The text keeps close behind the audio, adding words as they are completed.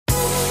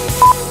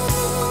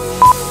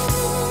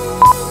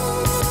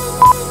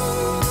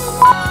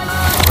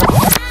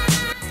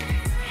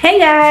Hey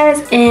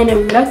guys,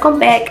 and welcome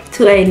back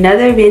to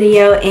another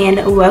video, and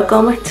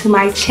welcome to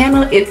my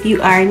channel if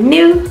you are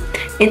new.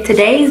 In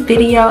today's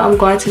video I'm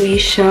going to be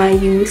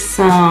showing you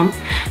some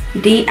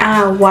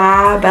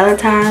DIY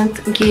Valentine's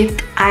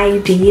gift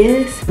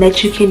ideas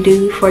that you can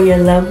do for your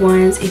loved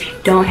ones. If you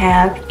don't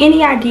have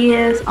any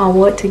ideas on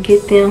what to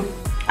get them,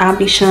 I'll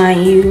be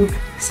showing you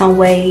some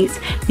ways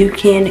you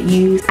can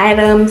use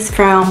items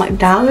from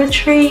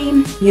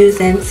DollarTree,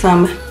 using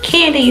some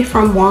candy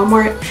from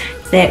Walmart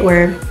that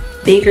were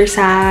bigger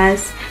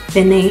size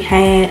than they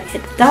had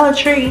at the Dollar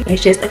Tree.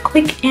 It's just a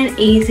quick and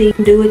easy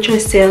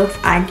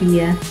do-it-yourself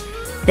idea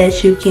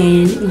that you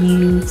can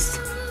use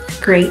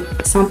to create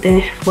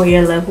something for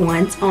your loved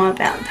ones on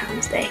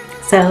Valentine's Day.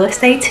 So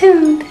stay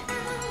tuned.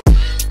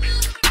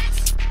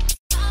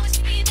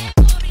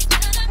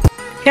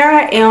 Here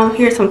I am.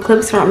 Here's some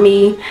clips from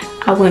me.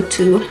 I went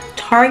to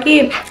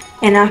Target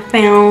and I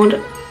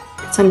found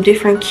some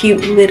different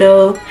cute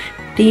little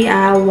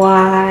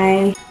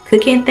DIY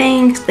cooking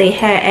things. They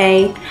had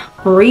a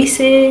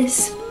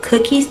Reese's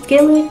cookie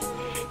skillet.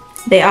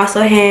 They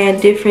also had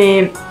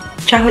different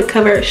chocolate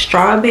covered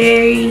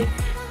strawberry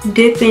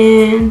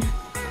dipping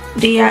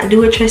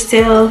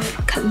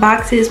do-it-yourself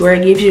boxes where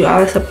it gives you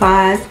all the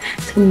supplies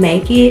to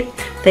make it.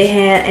 They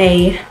had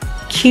a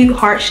cute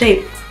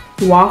heart-shaped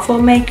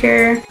waffle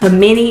maker, a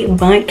mini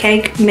bundt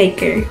cake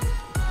maker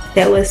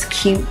that was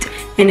cute,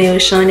 and it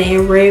was showing it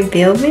in red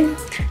velvet.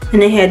 And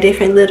they had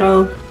different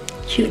little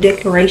cute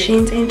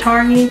decorations in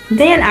Target.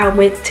 Then I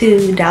went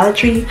to Dollar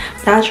Tree.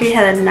 Dollar Tree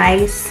had a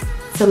nice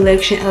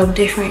selection of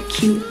different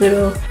cute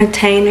little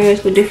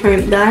containers with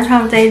different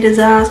Valentine's Day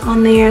designs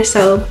on there.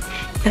 So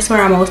that's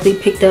where I mostly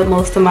picked up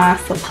most of my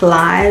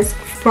supplies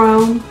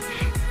from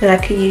that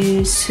I could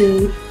use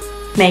to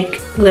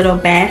make little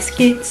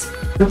baskets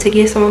to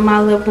give some of my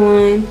loved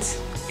ones.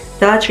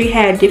 Dollar Tree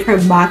had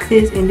different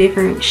boxes in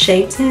different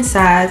shapes and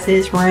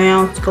sizes,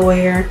 round,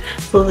 square,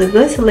 so it was a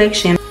good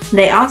selection.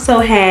 They also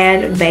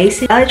had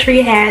basic. Dollar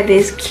Tree had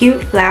this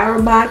cute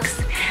flower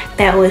box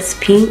that was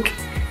pink,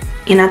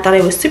 and I thought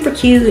it was super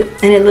cute,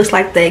 and it looks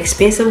like the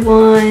expensive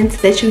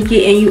ones that you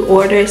get and you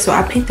order, so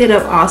I picked it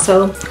up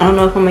also. I don't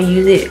know if I'm gonna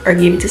use it or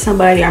give it to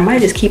somebody. I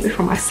might just keep it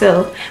for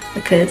myself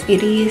because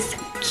it is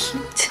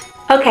cute.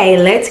 Okay,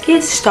 let's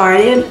get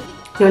started.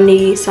 You'll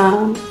need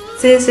some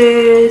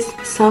scissors,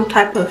 some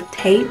type of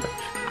tape.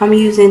 I'm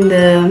using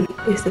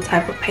it's the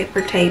type of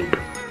paper tape.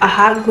 A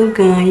hot glue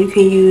gun. You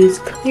can use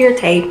clear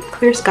tape,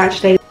 clear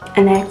scotch tape,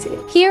 and that's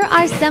it. Here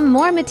are some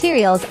more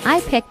materials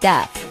I picked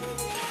up.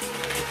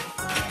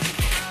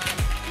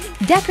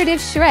 Decorative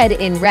shred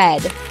in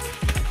red.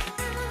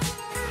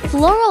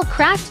 Floral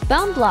craft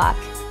foam block.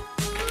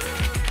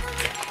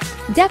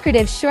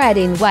 Decorative shred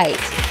in white.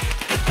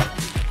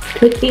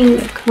 Cooking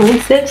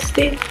concept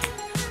stick.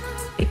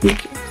 If you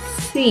can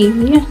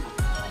see,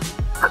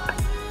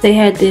 they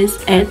had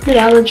this at the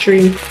Dollar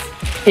Tree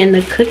in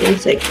the cooking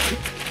section.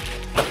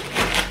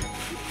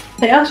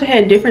 They also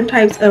had different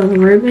types of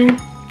ribbon.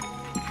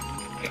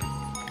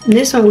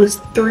 This one was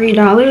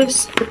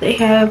 $3, but they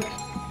have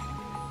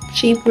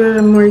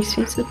cheaper, more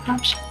expensive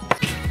options.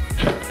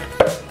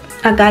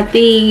 I got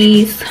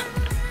these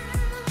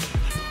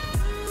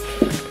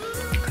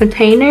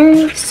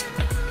containers.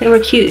 They were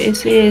cute. It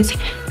says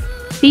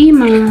 "Be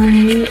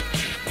Mine"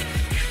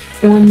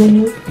 on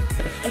them.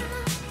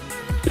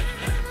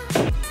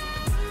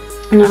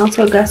 And I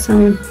also got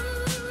some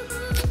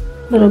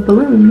little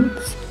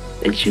balloons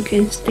that you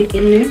can stick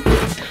in there.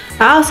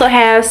 I also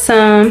have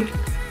some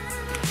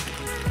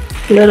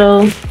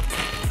little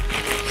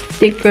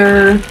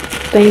sticker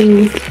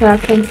things that I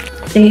can.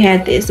 They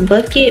had this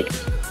bucket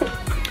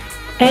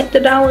at the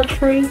Dollar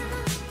Tree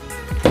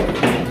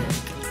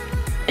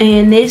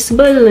and this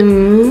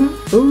balloon.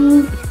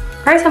 Ooh.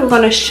 First I'm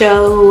going to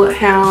show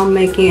how I'm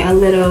making a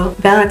little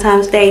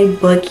Valentine's Day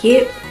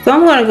bucket. So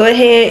I'm going to go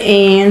ahead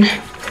and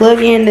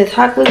plug in this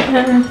hot glue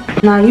gun,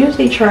 and I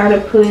usually try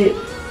to put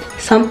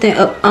something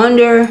up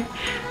under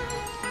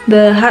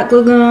the hot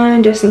glue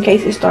gun just in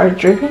case it starts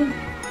dripping.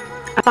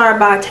 I start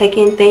by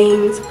taking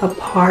things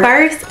apart.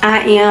 First I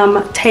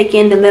am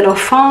taking the little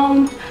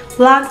foam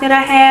block that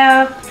I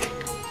have.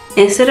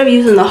 Instead of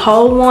using the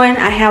whole one,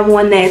 I have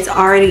one that's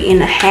already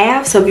in a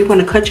half. So if you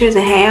want to cut yours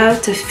in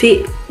half to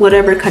fit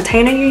whatever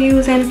container you're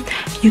using,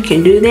 you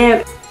can do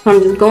that. So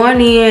I'm just going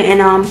in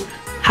and I'm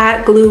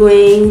hot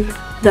gluing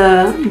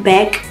the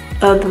back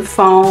of the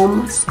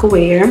foam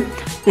square.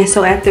 And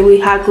so after we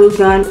hot glue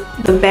gun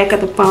the back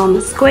of the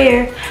foam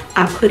square,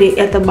 I put it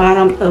at the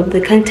bottom of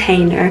the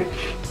container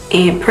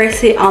and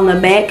press it on the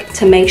back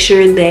to make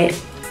sure that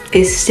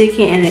it's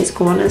sticking and it's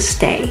going to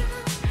stay.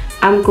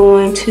 I'm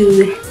going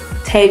to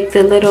take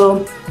the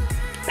little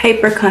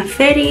paper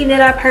confetti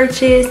that I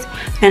purchased,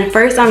 and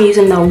first I'm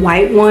using the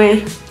white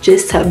one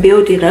just to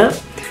build it up.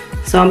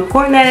 So I'm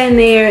pouring that in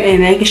there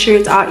and making sure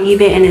it's all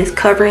even and it's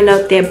covering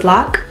up that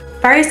block.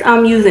 First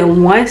I'm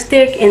using one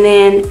stick, and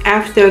then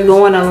after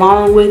going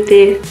along with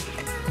it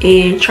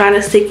and trying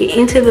to stick it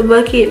into the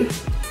bucket,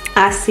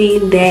 I see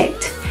that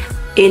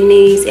it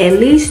needs at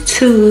least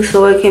two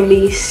so it can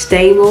be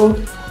stable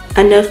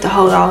enough to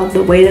hold all of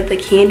the weight of the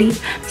candy.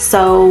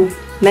 So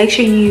make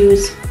sure you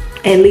use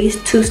at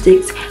least 2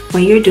 sticks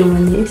when you're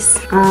doing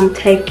this. I'm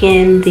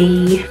taking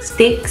the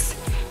sticks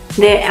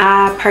that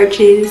I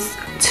purchased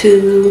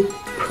to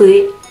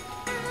put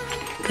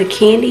the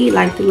candy,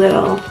 like the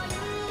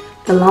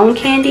long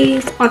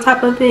candies on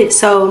top of it.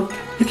 So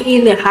you can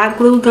either hot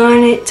glue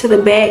gun it to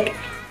the back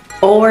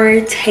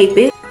or tape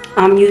it.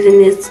 I'm using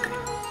this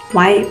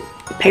white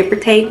paper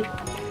tape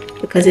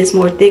because it's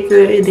more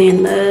thicker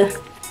than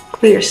the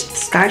clear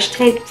scotch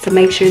tape to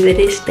make sure that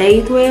it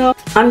stays well.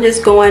 I'm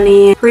just going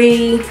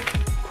in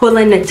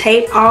pulling the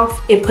tape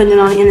off and putting it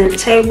on the end of the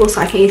table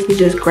so I can easily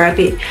just grab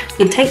it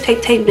and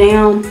tape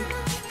down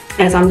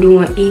as I'm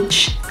doing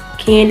each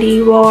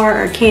candy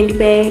bar or candy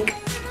bag,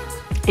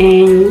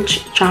 and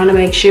trying to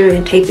make sure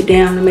and tape it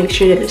down to make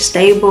sure that it's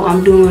stable.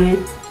 I'm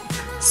doing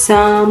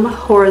some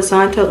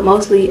horizontal,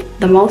 mostly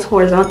the most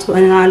horizontal,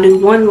 and then I'll do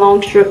one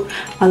long strip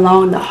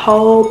along the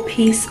whole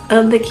piece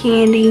of the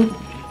candy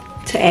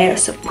to add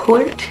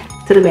support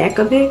to the back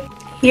of it.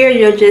 Here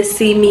you'll just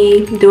see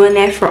me doing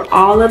that for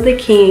all of the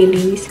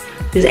candies,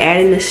 just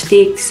adding the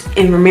sticks,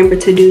 and remember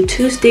to do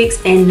 2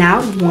 sticks and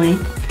not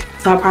 1.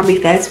 So I'll probably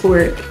fast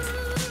forward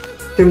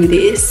through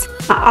this.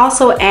 I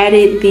also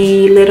added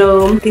these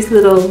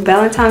little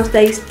Valentine's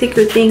Day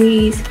sticker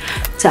thingies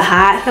to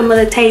hide some of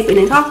the tape, and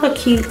it's also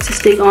cute to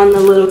stick on the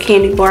little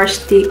candy bar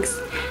sticks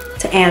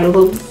to add a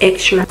little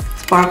extra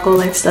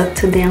sparkle and stuff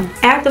to them.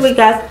 After we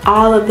got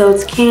all of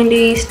those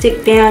candies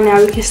stick down,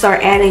 now we can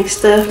start adding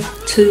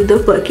stuff to the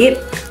bucket.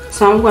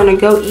 So I'm going to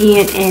go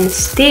in and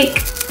stick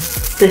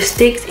the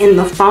sticks in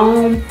the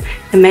foam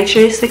and make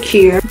sure it's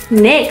secure.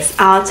 Next,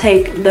 I'll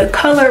take the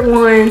colored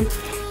one,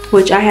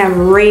 which I have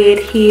red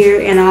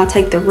here, and I'll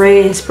take the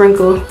red and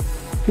sprinkle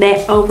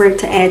that over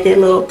to add that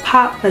little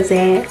pop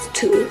pizzazz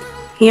to it.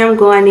 Here I'm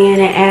going in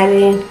and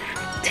adding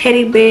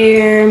teddy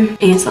bear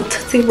and some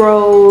Tootsie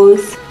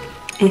Rolls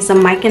and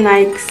some Mike and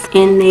Ike's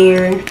in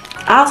there.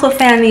 I also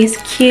found these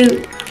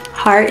cute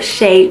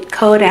heart-shaped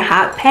cold and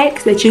hot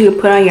packs that you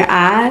can put on your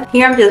eyes.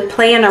 Here I'm just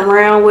playing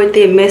around with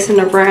it, messing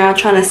around,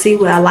 trying to see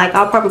what I like.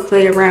 I'll probably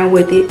play around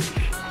with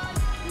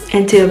it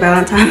until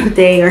Valentine's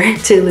Day or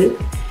until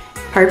it's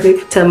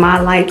perfect to my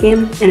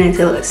liking and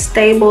until it's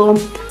stable.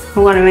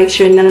 I'm going to make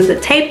sure none of the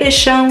tape is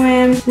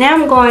showing. Now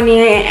I'm going in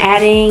and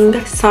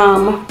adding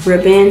some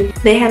ribbon.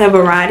 They had a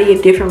variety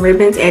of different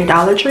ribbons at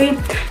DollarTree,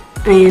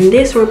 and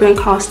this ribbon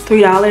cost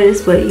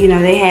 $3, but you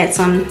know, they had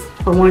some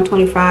for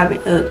 $1.25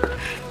 and up,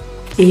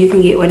 and you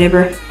can get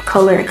whatever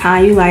color and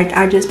kind you like.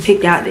 I just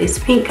picked out this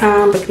pink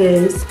kind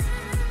because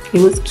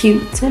it was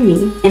cute to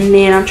me. And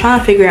then I'm trying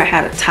to figure out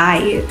how to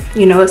tie it.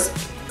 You know, it's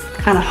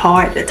kind of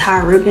hard to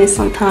tie ribbons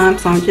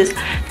sometimes, so I'm just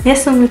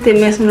messing with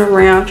it, messing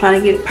around, trying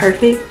to get it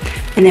perfect.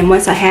 And then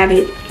once I have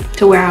it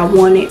to where I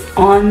want it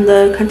on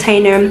the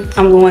container,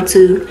 I'm going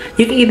to,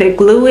 you can either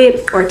glue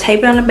it or tape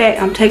it on the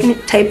back. I'm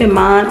taping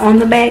mine on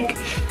the back,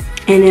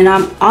 and then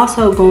I'm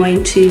also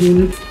going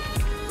to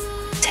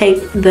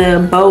tape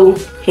the bow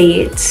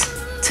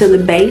heads to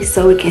the base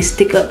so it can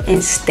stick up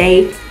and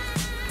stay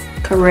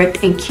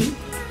correct and cute.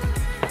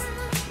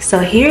 So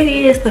here it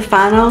is, the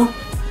final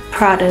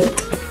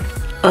product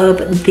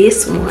of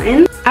this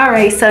one.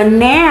 Alright, so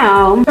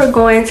now we're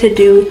going to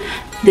do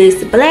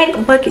this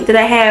black bucket that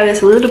I have.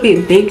 It's a little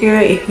bit bigger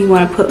if you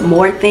want to put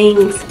more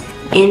things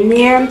in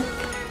there.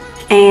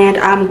 And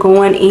I'm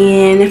going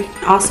in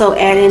also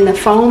adding the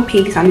foam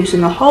piece. I'm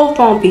using the whole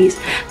foam piece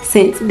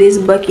since this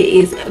bucket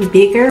is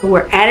bigger.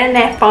 We're adding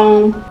that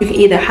foam. You can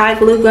either hot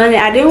glue gun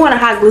it. I didn't want to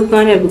hot glue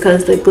gun it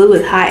because the glue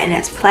is hot and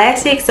that's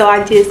plastic, so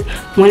I just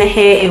went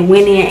ahead and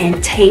went in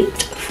and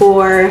taped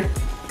for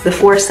the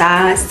 4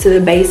 sides to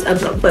the base of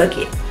the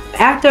bucket.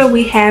 After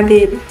we have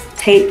it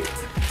taped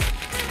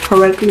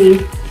correctly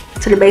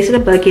to the base of the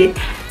bucket,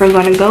 we're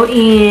going to go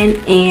in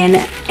and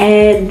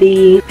add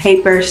the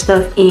paper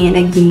stuff in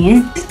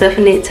again,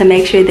 stuffing it to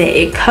make sure that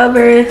it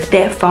covers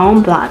that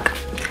foam block.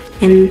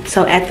 And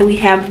so after we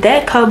have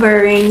that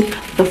covering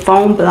the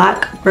foam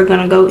block, we're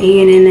going to go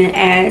in and then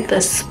add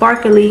the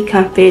sparkly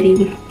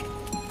confetti,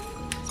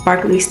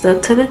 sparkly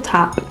stuff to the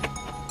top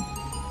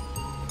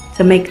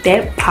to make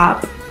that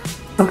pop.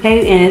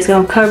 Okay, and it's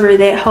going to cover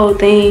that whole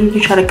thing.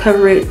 You try to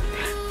cover it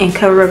and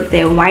cover up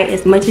that white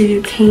as much as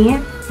you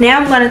can. Now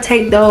I'm going to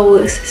take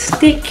those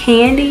stick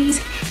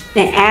candies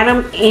and add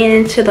them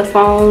into the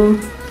foam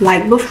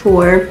like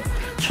before.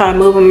 Try to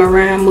move them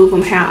around, move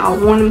them how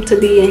I want them to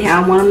be and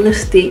how I want them to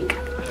stick.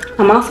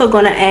 I'm also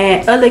going to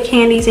add other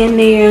candies in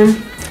there,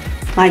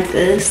 like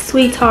the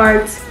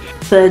sweethearts,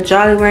 the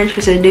Jolly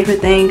Ranchers, and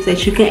different things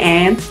that you can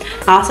add.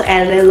 I also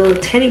added a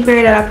little teddy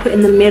bear that I put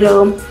in the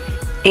middle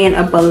and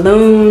a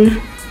balloon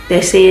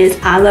that says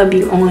I love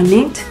you on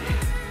it.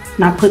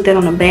 And I put that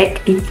on the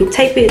back, and you can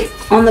tape it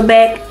on the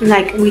back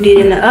like we did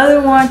in the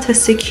other one to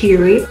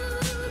secure it.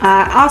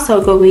 I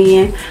also go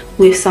in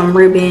with some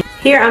ribbon.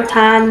 Here I'm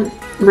tying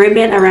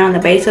ribbon around the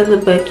base of the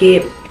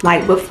bucket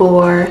like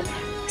before,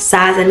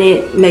 sizing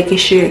it, making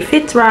sure it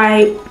fits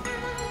right.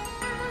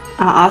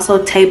 I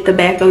also tape the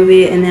back of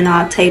it, and then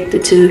I'll tape the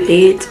 2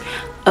 heads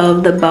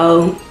of the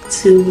bow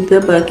to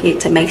the bucket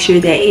to make sure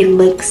that it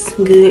looks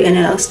good and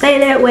it'll stay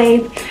that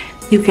way.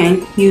 You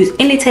can use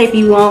any tape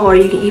you want, or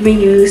you can even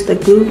use the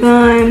glue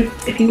gun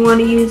if you want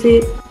to use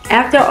it.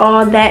 After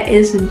all that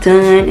is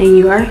done and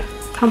you are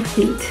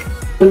complete,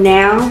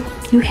 now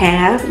you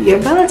have your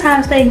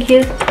Valentine's Day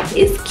gift.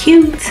 It's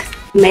cute.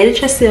 You made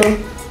it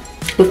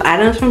yourself with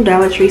items from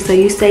Dollar Tree, so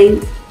you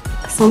save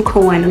some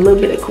coin, a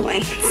little bit of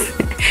coins.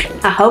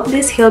 I hope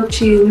this helped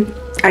you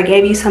or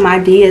gave you some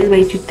ideas,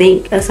 made you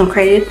think of some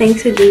creative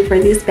things to do for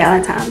this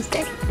Valentine's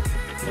Day.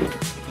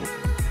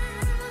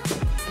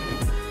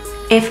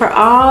 And for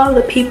all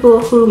the people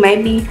who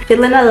may be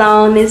feeling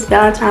alone this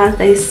Valentine's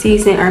Day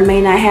season, or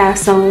may not have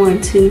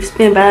someone to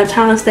spend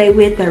Valentine's Day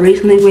with, or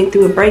recently went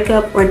through a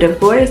breakup or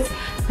divorce,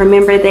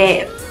 remember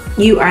that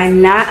you are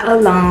not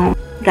alone.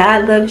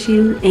 God loves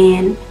you,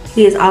 and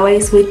He is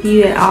always with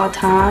you at all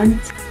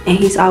times, and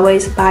He's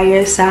always by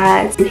your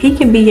side. And He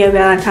can be your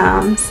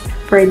Valentine's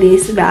for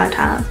this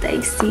Valentine's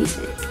Day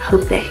season. I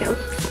hope that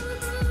helps.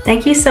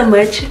 Thank you so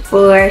much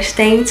for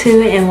staying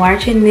tuned and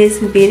watching this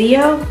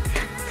video.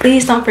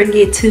 Please don't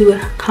forget to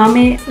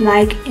comment,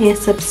 like, and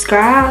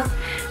subscribe.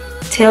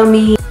 Tell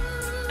me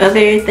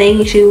other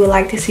things you would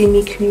like to see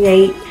me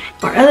create,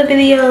 or other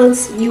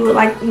videos you would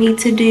like me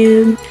to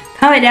do.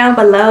 Comment down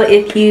below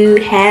if you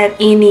have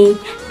any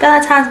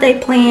Valentine's Day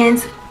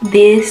plans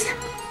this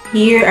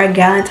year, or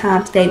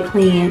Valentine's Day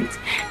plans.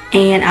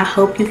 And I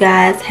hope you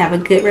guys have a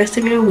good rest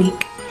of your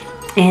week,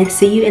 and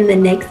see you in the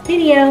next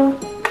video.